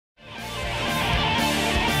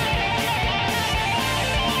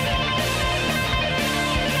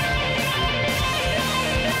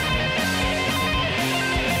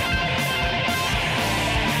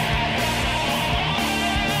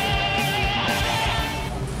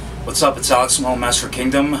What's up? It's Alex from Master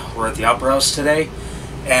Kingdom. We're at the Opera House today,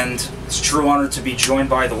 and it's a true honor to be joined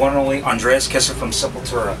by the one and only Andreas Kisser from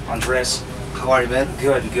Sepultura. Andreas, how are you, man?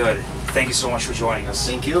 Good, good. Thank you so much for joining us.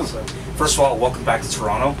 Thank you. So, first of all, welcome back to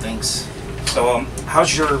Toronto. Thanks. So,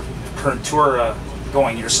 how's your current tour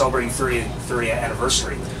going? You're celebrating 30th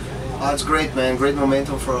anniversary. It's great, man. Great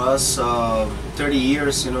momentum for us. 30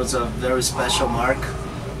 years, you know, it's a very special mark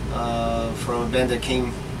from a band that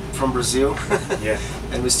came from Brazil. Yeah.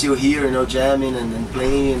 And we're still here, you know, jamming and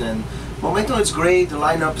playing, and momentum is great. The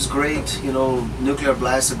lineup is great. You know, Nuclear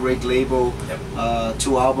Blast, a great label. Yep.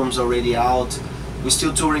 2 albums already out. We're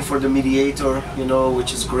still touring for The Mediator, you know,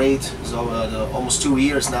 which is great. It's almost 2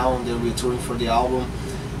 years now, and then we're touring for the album.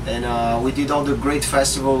 And we did all the great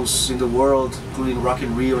festivals in the world, including Rock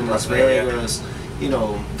in Rio in Las Vegas, you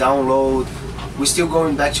know, Download. We're still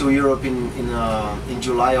going back to Europe in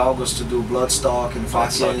July, August to do Bloodstock and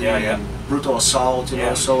Vakken and Brutal Assault, you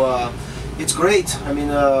know. So it's great. I mean,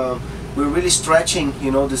 we're really stretching, you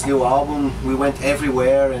know, this new album. We went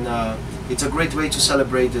everywhere, and it's a great way to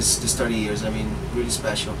celebrate this 30 years. I mean, really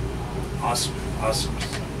special. Awesome, awesome.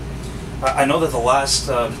 I know that the last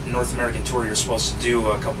North American tour you're supposed to do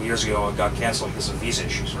a couple years ago got canceled because of visa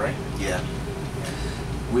issues, right? Yeah.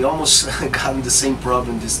 We almost got the same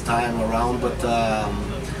problem this time around, but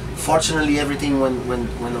fortunately everything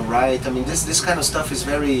went alright. I mean, this kind of stuff is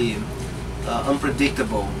very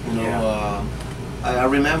unpredictable, you know. Yeah. I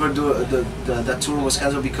remember that tour was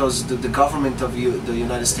cancelled because the government of the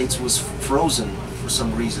United States was frozen for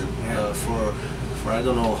some reason, for I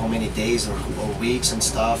don't know how many days or weeks and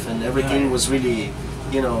stuff, and everything was really,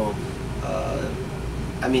 you know,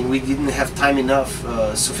 I mean, we didn't have time enough,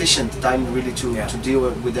 sufficient time really to deal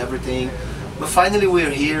with everything. But finally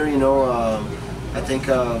we're here, you know. I think,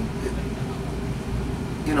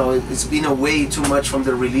 you know, it's been away too much from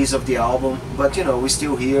the release of the album, but, you know, we're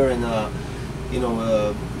still here, and, you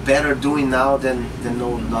know, better doing now than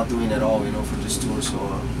not doing at all, you know, for this tour. So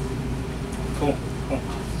Cool, cool.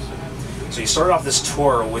 So you started off this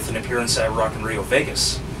tour with an appearance at Rock in Rio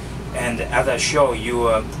Vegas, and at that show you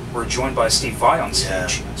were joined by Steve Vai on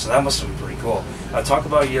stage. Yeah. So that must have been pretty cool. Talk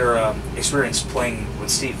about your experience playing with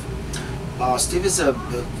Steve. Steve is a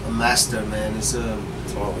master, man. He's a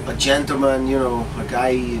gentleman, you know, a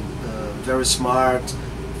guy very smart,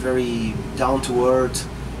 very down to earth.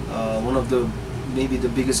 One of maybe the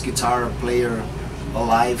biggest guitar player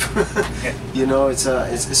alive. You know,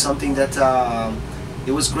 it's something that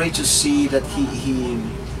it was great to see that he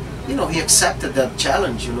you know, he accepted that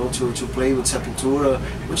challenge, you know, to play with Sepultura,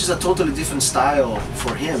 which is a totally different style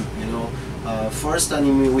for him, you know. First, I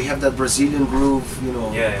mean, we have that Brazilian groove, you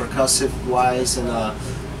know, percussive wise, and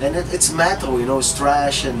it's metal, you know, it's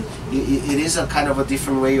thrash, and it is a kind of a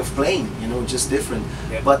different way of playing, you know, just different.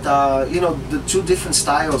 Yeah. But you know, the 2 different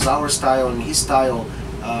styles, our style and his style,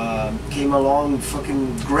 came along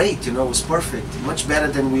fucking great, you know. It was perfect, much better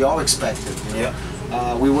than we all expected, you know? Yeah.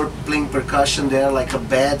 We were playing percussion there like a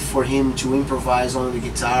bed for him to improvise on the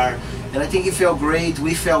guitar, and I think he felt great,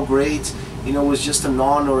 we felt great. You know, it was just an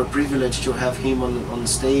honor, a privilege to have him on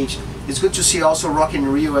stage. It's good to see also Rock in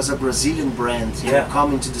Rio as a Brazilian brand, you know,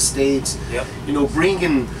 coming to the States. Yep. You know,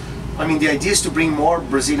 bringing, I mean, the idea is to bring more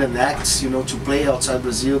Brazilian acts, you know, to play outside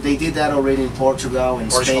Brazil. They did that already in Portugal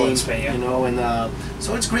and Spain, you know, and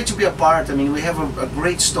so it's great to be a part. I mean, we have a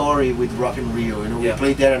great story with Rock in Rio, you know. We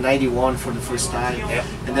played there in '91 for the first time,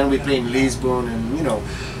 and then we played in Lisbon, and, you know,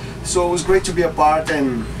 so it was great to be a part,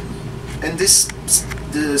 and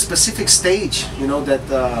the specific stage, you know, that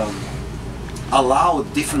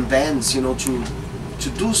allowed different bands, you know, to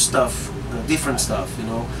do stuff, different stuff, you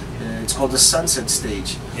know. It's called the Sunset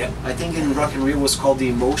Stage. Yeah. I think in Rock in Rio it was called the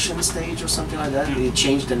Emotion Stage or something like that. They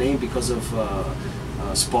changed the name because of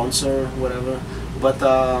sponsor, whatever. But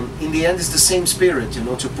in the end, it's the same spirit, you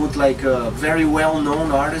know, to put like very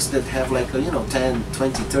well-known artists that have like, you know, 10,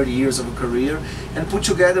 20, 30 years of a career, and put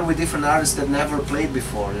together with different artists that never played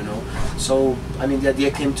before, you know. So, I mean, the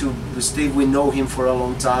idea came to Steve. We know him for a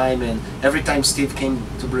long time, and every time Steve came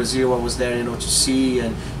to Brazil, I was there, you know, to see,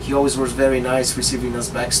 and he always was very nice receiving us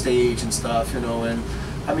backstage and stuff, you know. And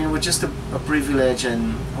I mean, it was just a privilege,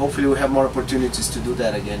 and hopefully we'll have more opportunities to do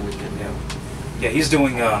that again with him. Yeah, he's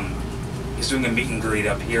doing a meet and greet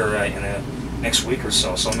up here next week or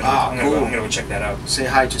so. So I'm gonna go check that out. Say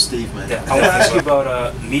hi to Steve, man. Yeah. I want to ask you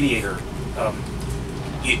about Mediator.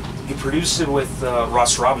 You produced it with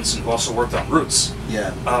Ross Robinson, who also worked on Roots.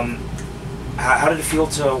 Yeah. How did it feel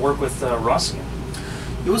to work with Ross again?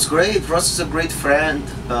 It was great. Ross is a great friend.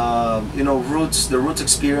 You know, the Roots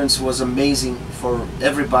experience was amazing for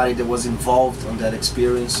everybody that was involved on that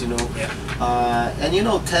experience. You know, and you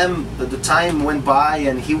know, the time went by,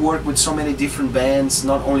 and he worked with so many different bands,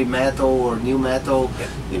 not only metal or new metal.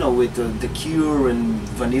 You know, with The Cure and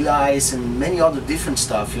Vanilla Ice and many other different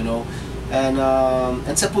stuff. You know, and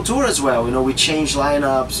Sepultura as well. You know, we changed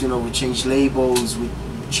lineups. You know, we changed labels. We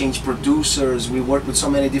changed producers. We worked with so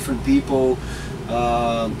many different people.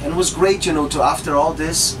 And it was great, you know, to after all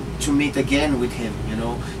this to meet again with him, you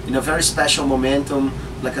know, in a very special momentum.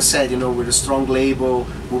 Like I said, you know, with a strong label.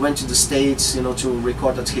 We went to the States, you know, to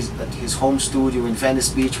record at his home studio in Venice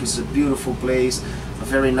Beach, which is a beautiful place, a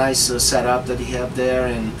very nice setup that he had there,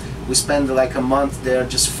 and we spent like a month there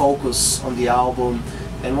just focus on the album,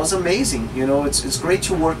 and it was amazing. You know, it's great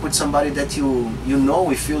to work with somebody that you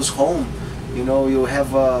know it feels home. You know, you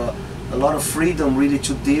have a lot of freedom really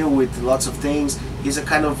to deal with lots of things. He's a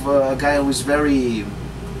kind of a guy who is very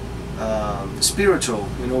spiritual,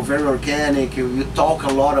 you know, very organic. You talk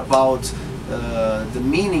a lot about the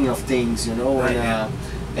meaning of things, you know,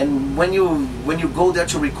 and when you go there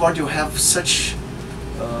to record, you have such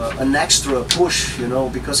an extra push, you know,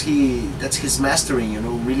 because that's his mastering, you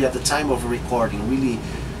know, really at the time of recording, really,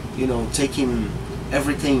 you know, taking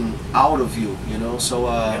everything out of you, you know, so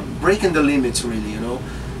breaking the limits really, you know.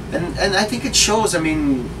 And I think it shows. I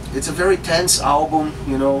mean, it's a very tense album,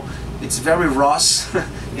 you know. It's very Ross,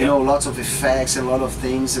 you know, lots of effects and a lot of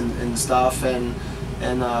things and stuff, and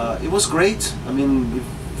it was great. I mean,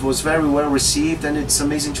 it was very well received, and it's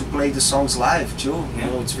amazing to play the songs live too. You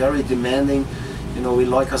know, it's very demanding. You know,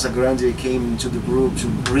 Eloy Casagrande came into the group to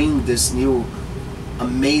bring this new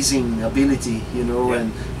amazing ability, you know,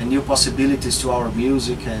 and new possibilities to our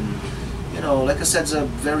music, and you know, like I said, it's a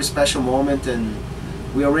very special moment, and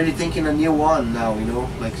we're already thinking a new one now, you know,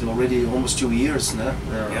 like already almost 2 years now,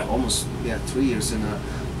 almost 3 years, and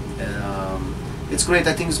it's great.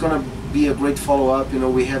 I think it's gonna be a great follow-up. You know,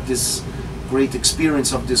 we have this great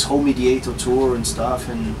experience of this whole Mediator tour and stuff,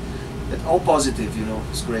 and all positive, you know,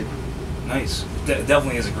 it's great. Nice.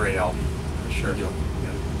 Definitely is a great album, for sure.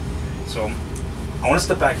 So, I want to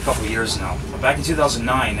step back a couple of years now. Back in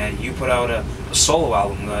 2009, you put out a solo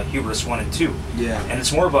album, Hubris 1 and 2. Yeah. And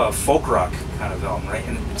it's more of a folk rock kind of album, right?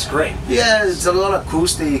 And it's great. Yeah, it's a lot of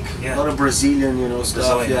acoustic, a lot of Brazilian, you know,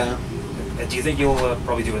 stuff. Brazilian. Do you think you'll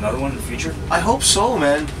probably do another one in the future? I hope so,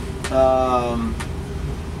 man.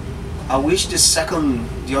 I wish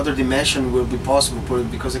the other dimension will be possible,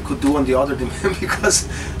 because I could do on the other dimension, because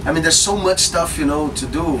I mean there's so much stuff, you know, to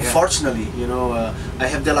do. Fortunately, you know, I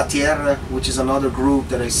have De La Tierra, which is another group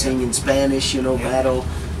that I sing in Spanish, you know, metal.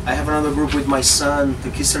 I have another group with my son, the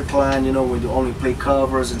Kisser Clan, you know, we only play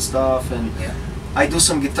covers and stuff, and I do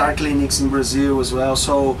some guitar clinics in Brazil as well.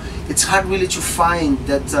 So it's hard really to find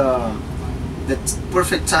that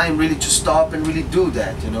perfect time really to stop and really do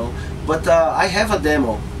that, you know. But I have a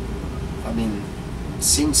demo. I mean,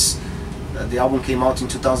 since the album came out in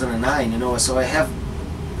 2009, you know, so I have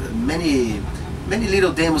many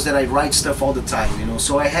little demos that I write stuff all the time, you know.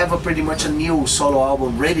 So I have pretty much a new solo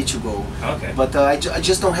album ready to go. Okay. But I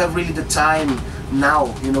just don't have really the time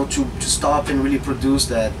now, you know, to stop and really produce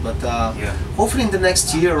that. But hopefully in the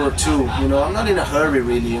next year or two, you know, I'm not in a hurry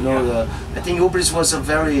really, you know. I think Hubris was a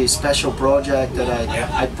very special project that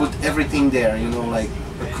I put everything there, you know, like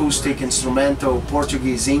acoustic, instrumental,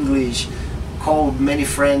 Portuguese, English, called many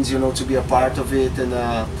friends, you know, to be a part of it. And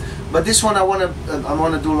but this one I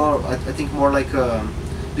wanna do a lot. I think more like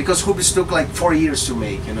because Hubris took like 4 years to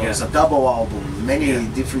make, you know. It's a double album, many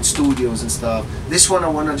different studios and stuff. This one I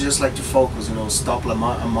wanna just like to focus, you know, stop a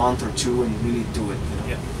month or two and really do it,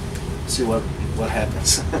 you know. See what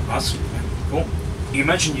happens. Awesome. Cool. You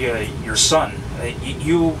mentioned your son.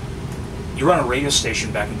 You run a radio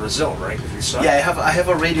station back in Brazil, right, with your son? Yeah, I have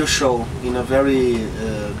a radio show in a very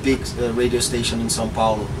big radio station in São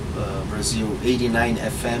Paulo, Brazil, 89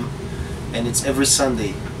 FM, and it's every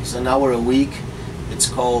Sunday. It's an hour a week. It's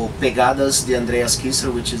called Pegadas de Andreas Kisser,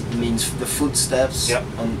 which means the footsteps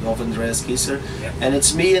of Andreas Kisser. And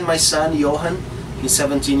it's me and my son Johan. He's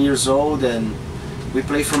 17 years old, and we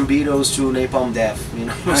play from Beatles to Napalm Death, you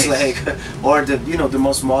know. It's like, or the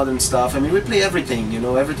most modern stuff. I mean, we play everything, you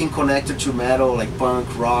know, everything connected to metal, like punk,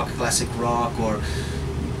 rock, classic rock, or,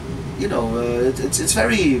 you know, it's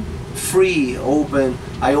very free, open.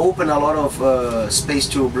 I open a lot of space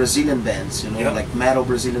to Brazilian bands, you know, like metal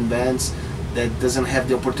Brazilian bands that doesn't have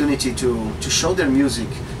the opportunity to show their music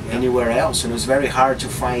anywhere else. You know, it's very hard to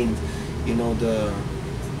find, you know, the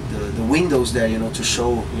windows there, you know, to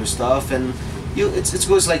show your stuff. And it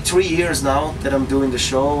goes like 3 years now that I'm doing the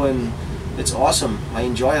show, and it's awesome. I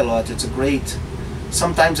enjoy a lot. It's a great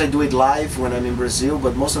Sometimes I do it live when I'm in Brazil,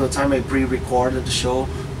 but most of the time I pre-recorded the show.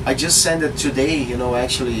 I just sent it today, you know,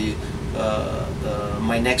 actually,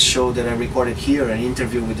 my next show that I recorded here, an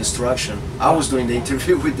interview with Destruction. I was doing the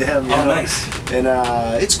interview with them, you know. Nice. And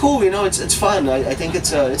it's cool, you know, it's fun. I think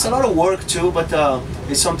it's a lot of work too, but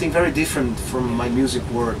it's something very different from my music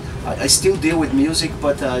world. I still deal with music,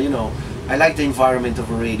 but you know, I like the environment of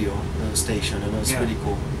a radio station, and it's pretty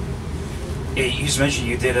cool. Yeah, you just mentioned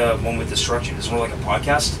you did one with Destruction. It's more like a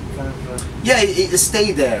podcast? Yeah, it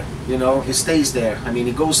stayed there, you know, it stays there. I mean,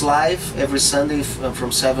 it goes live every Sunday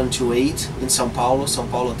from 7 to 8 in São Paulo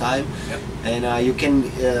time. Yep. And you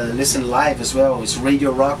can listen live as well. It's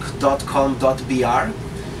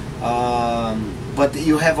radiorock.com.br. But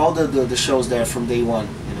you have all the shows there from day one,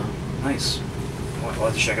 you know. Nice. Well, I'll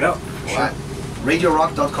have to check it out. Sure.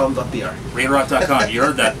 Radiorock.com.br. Radiorock.com, you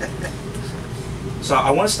heard that. So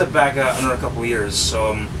I want to step back under a couple of years.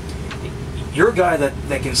 So you're a guy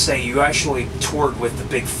that can say you actually toured with the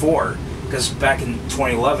Big Four, because back in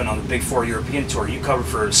 2011 on the Big Four European tour, you covered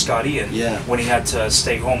for Scott Ian when he had to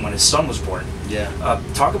stay home when his son was born. Yeah.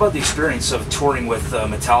 Talk about the experience of touring with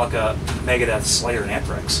Metallica, Megadeth, Slayer, and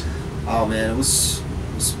Anthrax. Oh man, it was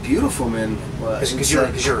beautiful, man. Because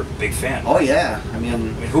you're a big fan. Oh yeah, I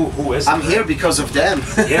mean who is? I'm here because of them.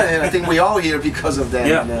 Yeah. And I think we all here because of them.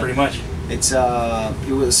 Yeah, pretty much. It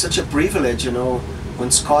was such a privilege, you know,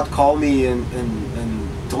 when Scott called me and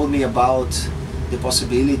told me about the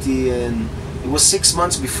possibility, and it was 6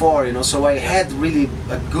 months before, you know, so I had really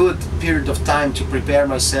a good period of time to prepare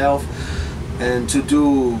myself and to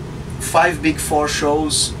do 5 Big Four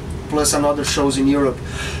shows plus another shows in Europe,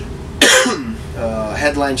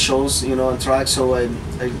 headline shows, you know, on track. So I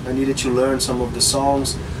needed to learn some of the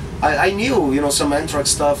songs. I knew, you know, some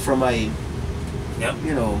Anthrax stuff from my,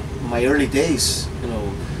 you know, my early days, you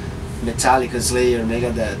know, Metallica, Slayer,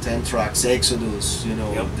 Megadeth, Anthrax, Exodus, you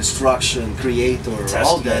know, Destruction, Creator, Testament.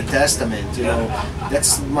 all that, Testament, you know,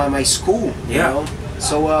 that's my school, you know.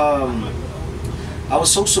 So I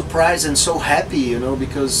was so surprised and so happy, you know,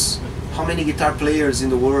 because how many guitar players in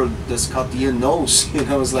the world does Scott Ian knows, you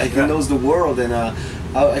know, it's like he knows the world, and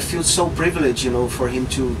I feel so privileged, you know, for him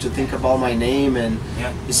to think about my name, and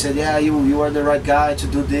he said, yeah, you are the right guy to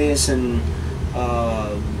do this, and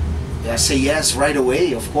I say yes right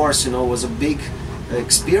away, of course, you know. It was a big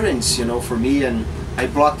experience, you know, for me, and I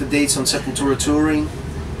blocked the dates on Sepultura touring.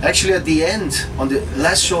 Actually, at the end, on the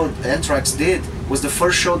last show Anthrax did, was the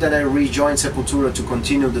first show that I rejoined Sepultura to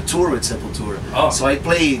continue the tour with Sepultura. Oh. So I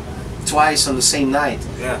played twice on the same night.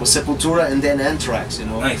 It was Sepultura and then Anthrax, you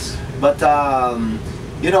know. Nice. But,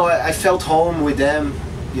 you know, I felt home with them,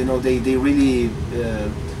 you know, they really...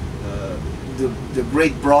 the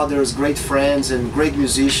great brothers, great friends, and great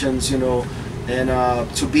musicians, you know, and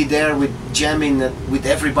to be there with jamming with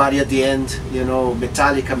everybody at the end, you know,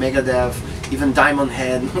 Metallica, Megadeth, even Diamond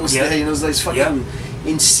Head was there, you know, it's fucking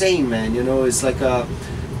insane, man, you know. It's like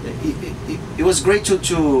it was great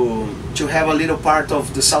to have a little part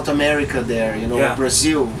of the South America there, you know,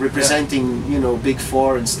 Brazil representing, you know, Big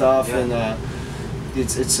Four and stuff, and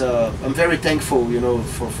I'm very thankful, you know,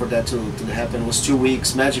 for that to happen. It was 2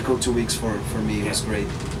 weeks, magical 2 weeks for me. It was great.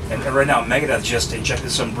 And right now, Megadeth just injected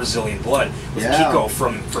some Brazilian blood with Kiko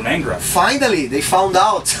from Angra. Finally, they found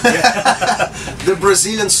out the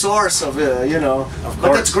Brazilian source of you know.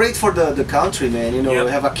 But that's great for the country, man. You know,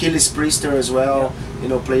 we have Achilles Priester as well. You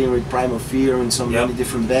know, playing with Primal Fear and so many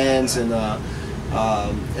different bands, and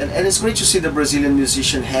it's great to see the Brazilian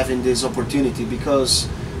musician having this opportunity, because,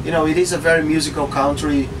 you know, it is a very musical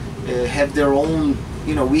country. Have their own,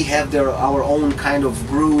 you know, we have our own kind of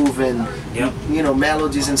groove and you know,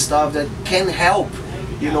 melodies and stuff that can help.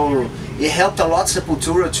 You know, it helped a lot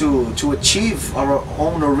Sepultura to achieve our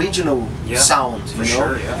own original sound. You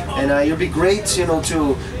know, and it'd be great, you know,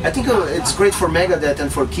 I think it's great for Megadeth and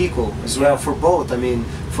for Kiko as well, for both. I mean,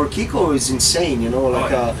 for Kiko is insane, you know,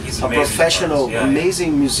 like a professional,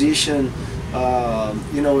 amazing musician.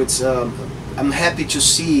 You know, it's. I'm happy to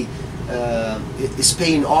see it's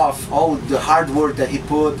paying off, all the hard work that he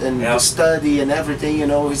put and the study and everything, you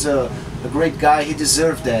know. He's a great guy, he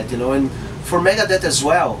deserved that, you know. And for Megadeth as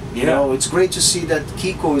well, you know, it's great to see that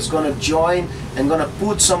Kiko is gonna join and gonna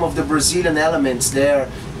put some of the Brazilian elements there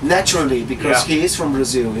naturally, because he is from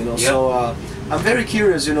Brazil, you know. So I'm very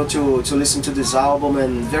curious, you know, to listen to this album,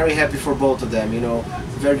 and very happy for both of them, you know.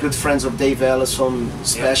 Very good friends of Dave Ellison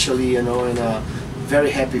especially, you know, and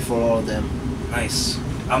very happy for all of them. Nice.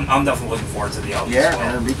 I'm definitely looking forward to the album. Yeah,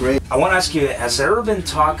 man, it'll be great. I want to ask you, has there ever been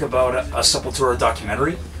talk about a Sepultura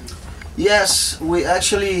documentary? Yes,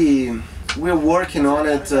 we're working on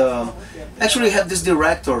it. Actually, we have this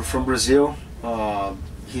director from Brazil.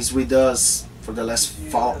 He's with us for the last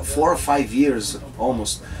 4 or 5 years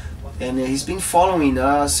almost, and he's been following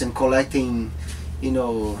us and collecting, you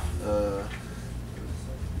know,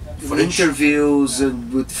 interviews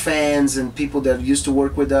with fans and people that used to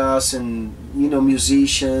work with us, and you know,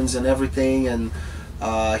 musicians and everything. And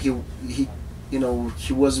he you know,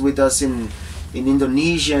 he was with us in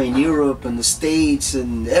Indonesia, in Europe, and the States,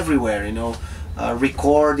 and everywhere, you know,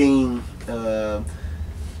 recording the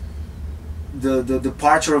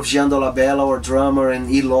departure of Jean Dolabella, our drummer, and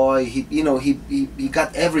Eloy. You know, he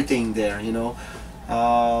got everything there, you know.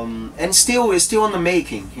 And still, it's still on the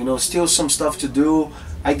making, you know, still some stuff to do.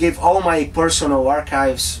 I gave all my personal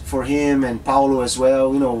archives for him and Paulo as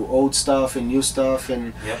well, you know, old stuff and new stuff,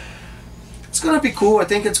 and yep. It's gonna be cool. I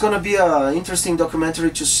think it's gonna be an interesting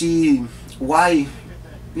documentary to see why,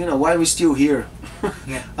 you know, why we're still here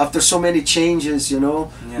Yeah. after so many changes, you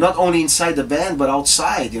know, Yeah. not only inside the band but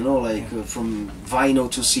outside, you know, like from vinyl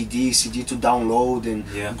to CD to download, and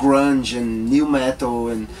Yeah. grunge and new metal,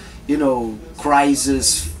 and you know,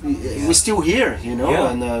 Crisis. We're still here, you know,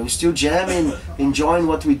 Yeah. and we're still jamming, enjoying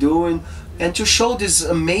what we're doing, and to show this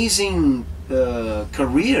amazing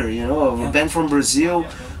career, you know, of a band from Brazil.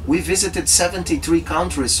 We visited 73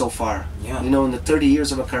 countries so far, Yeah. you know, in the 30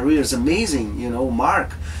 years of a career. It's amazing, you know, mark.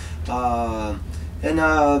 And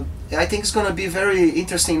I think it's going to be very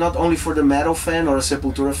interesting, not only for the metal fan or a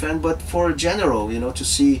Sepultura fan, but for general, you know, to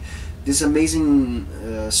see this amazing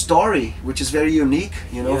story, which is very unique,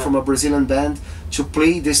 you know, Yeah. from a Brazilian band to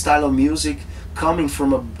play this style of music, coming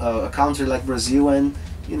from a country like Brazil, and,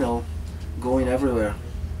 you know, going everywhere.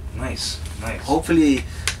 Nice, nice. Hopefully,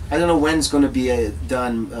 I don't know when it's going to be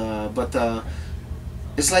done, but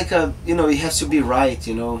it's like you know, it has to be right,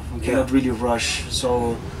 you know, we cannot really rush.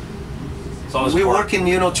 So It's always we're important. working,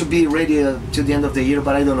 you know, to be ready to the end of the year,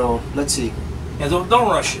 but I don't know. Let's see. Yeah, don't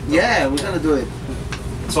rush it. Yeah, we're gonna do it.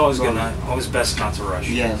 It's always good, always best not to rush.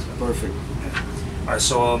 Yeah, perfect. All right,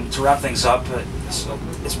 so to wrap things up, so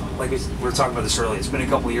it's like we were talking about this earlier. It's been a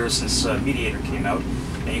couple of years since Mediator came out,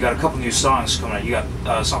 and you got a couple new songs coming out. You got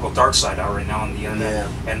a song called Dark Side out right now on the internet,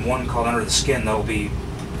 and one called Under the Skin that will be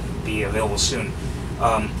available soon.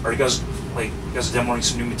 Are you guys demoing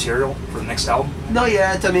some new material for the next album? Not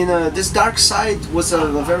yet. I mean, this Dark Side was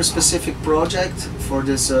a very specific project for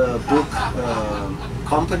this book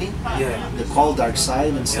company. Yeah. They call Dark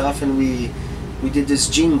Side and stuff, and we did this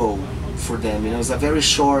jingle for them. You know, it's a very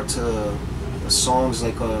short songs,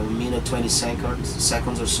 like a minute 20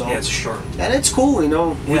 seconds or so. Yeah, it's short. And it's cool, you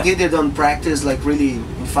know. We Yeah. did it on practice, like really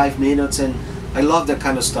in 5 minutes, and I love that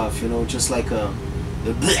kind of stuff, you know, just like a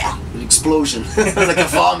bleh, an explosion, like a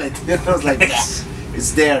vomit, you know, it's like bleh,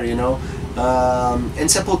 it's there, you know. And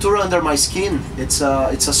Sepultura Under My Skin, it's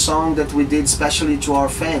a song that we did especially to our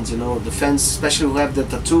fans, you know, the fans especially who have the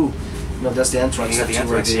tattoo, you know, that's the Anthrax You got the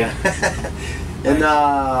tattoo Anthrax, right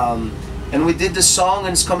there. And we did the song,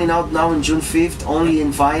 and it's coming out now on June 5th, only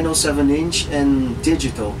in vinyl, 7-inch, and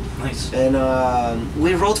digital. Nice. And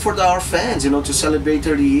we wrote for our fans, you know, to celebrate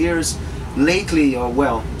 30 years. Lately, or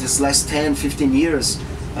well, this last 10, 15 years,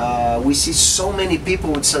 we see so many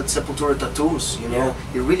people with Sepultura tattoos, you know. Yeah.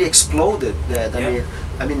 It really exploded that. Yeah.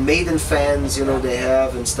 I mean, Maiden fans, you know, they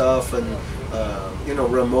have and stuff, and you know,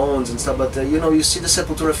 Ramones and stuff, but you know, you see the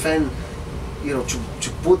Sepultura fan, you know, to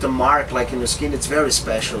put a mark like in the skin, it's very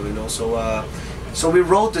special, you know. So we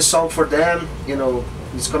wrote the song for them, you know.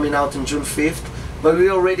 It's coming out on June 5th, but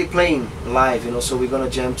we're already playing live, you know, so we're gonna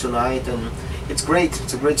jam tonight, and it's great.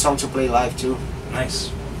 It's a great song to play live too.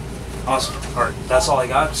 Nice. Awesome. All right, that's all I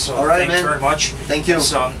got. So All right, thanks man. very much. Thank you.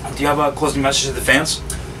 So, do you have a closing message to the fans?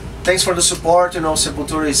 Thanks for the support. You know,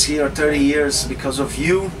 Sepultura is here 30 years because of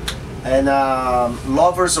you. And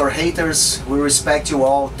lovers or haters, we respect you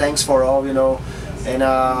all. Thanks for all, you know. And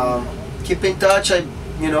keep in touch.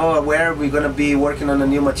 You know, aware we're gonna be working on a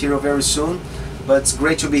new material very soon. But it's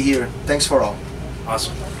great to be here. Thanks for all.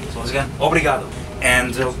 Awesome. So once again, obrigado.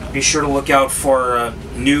 And be sure to look out for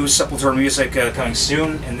new Sepultura music coming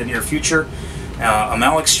soon in the near future. I'm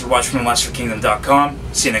Alex. You're watching from LasterKingdom.com.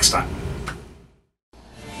 See you next time.